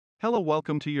Hello,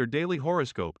 welcome to your daily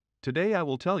horoscope. Today I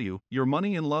will tell you your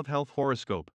money and love health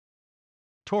horoscope.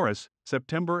 Taurus,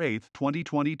 September 8th,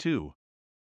 2022.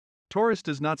 Taurus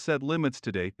does not set limits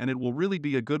today, and it will really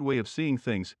be a good way of seeing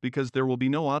things because there will be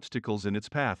no obstacles in its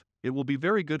path. It will be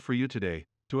very good for you today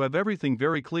to have everything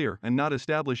very clear and not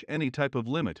establish any type of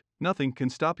limit. Nothing can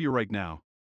stop you right now.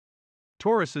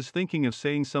 Taurus is thinking of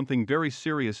saying something very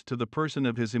serious to the person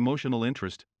of his emotional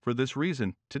interest. For this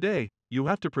reason, today, you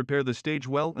have to prepare the stage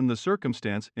well in the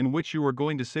circumstance in which you are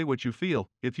going to say what you feel.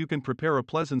 If you can prepare a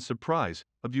pleasant surprise,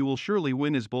 you will surely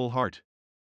win his bull heart.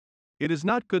 It is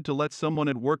not good to let someone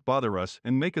at work bother us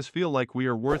and make us feel like we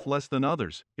are worth less than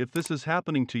others. If this is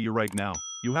happening to you right now,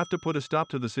 you have to put a stop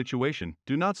to the situation.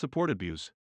 Do not support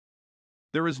abuse.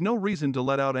 There is no reason to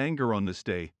let out anger on this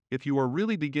day. If you are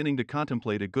really beginning to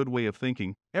contemplate a good way of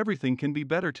thinking, everything can be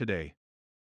better today.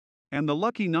 And the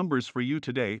lucky numbers for you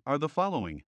today are the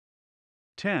following: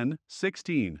 10,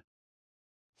 16,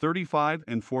 35,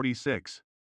 and 46.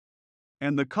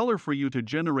 And the color for you to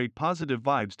generate positive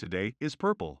vibes today is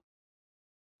purple.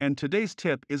 And today's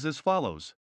tip is as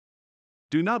follows: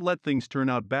 do not let things turn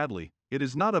out badly. It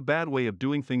is not a bad way of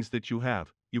doing things that you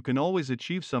have. You can always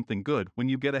achieve something good when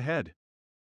you get ahead.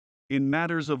 In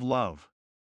matters of love,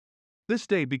 this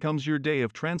day becomes your day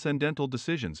of transcendental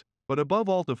decisions, but above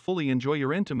all to fully enjoy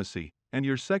your intimacy and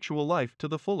your sexual life to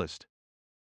the fullest.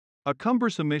 A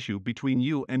cumbersome issue between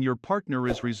you and your partner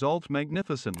is resolved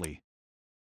magnificently.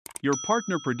 Your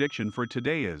partner prediction for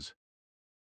today is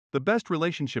the best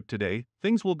relationship today.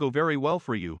 Things will go very well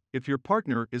for you. If your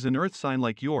partner is an earth sign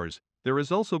like yours, there is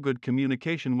also good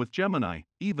communication with Gemini,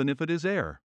 even if it is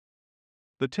air.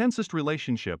 The tensest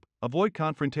relationship: avoid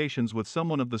confrontations with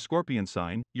someone of the Scorpion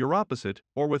sign, your opposite,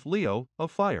 or with Leo,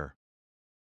 of fire.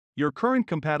 Your current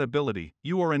compatibility: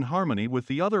 you are in harmony with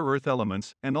the other earth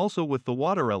elements and also with the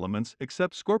water elements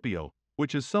except Scorpio,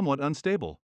 which is somewhat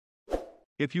unstable.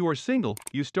 If you are single,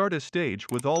 you start a stage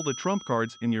with all the trump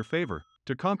cards in your favor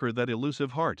to conquer that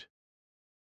elusive heart.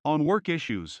 On work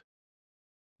issues,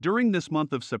 during this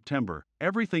month of September,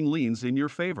 everything leans in your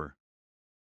favor.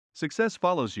 Success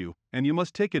follows you, and you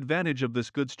must take advantage of this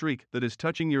good streak that is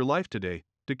touching your life today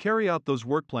to carry out those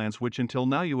work plans which until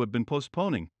now you have been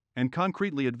postponing, and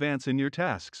concretely advance in your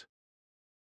tasks.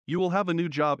 You will have a new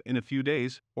job in a few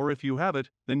days, or if you have it,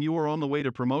 then you are on the way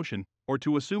to promotion or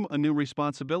to assume a new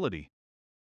responsibility.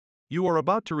 You are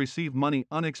about to receive money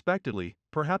unexpectedly,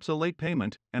 perhaps a late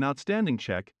payment, an outstanding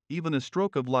check, even a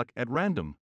stroke of luck at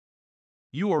random.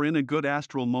 You are in a good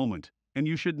astral moment, and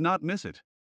you should not miss it.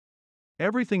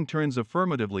 Everything turns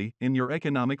affirmatively in your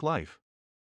economic life.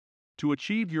 To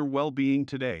achieve your well-being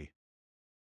today,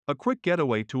 a quick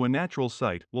getaway to a natural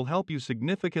site will help you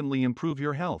significantly improve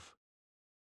your health.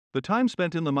 The time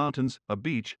spent in the mountains, a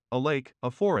beach, a lake, a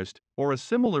forest, or a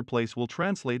similar place will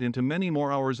translate into many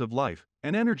more hours of life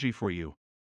and energy for you.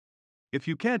 If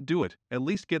you can't do it, at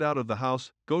least get out of the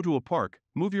house, go to a park,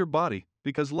 move your body,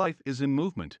 because life is in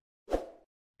movement.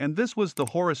 And this was the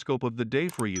horoscope of the day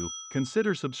for you.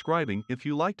 Consider subscribing if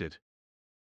you liked it.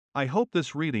 I hope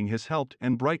this reading has helped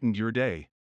and brightened your day.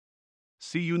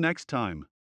 See you next time.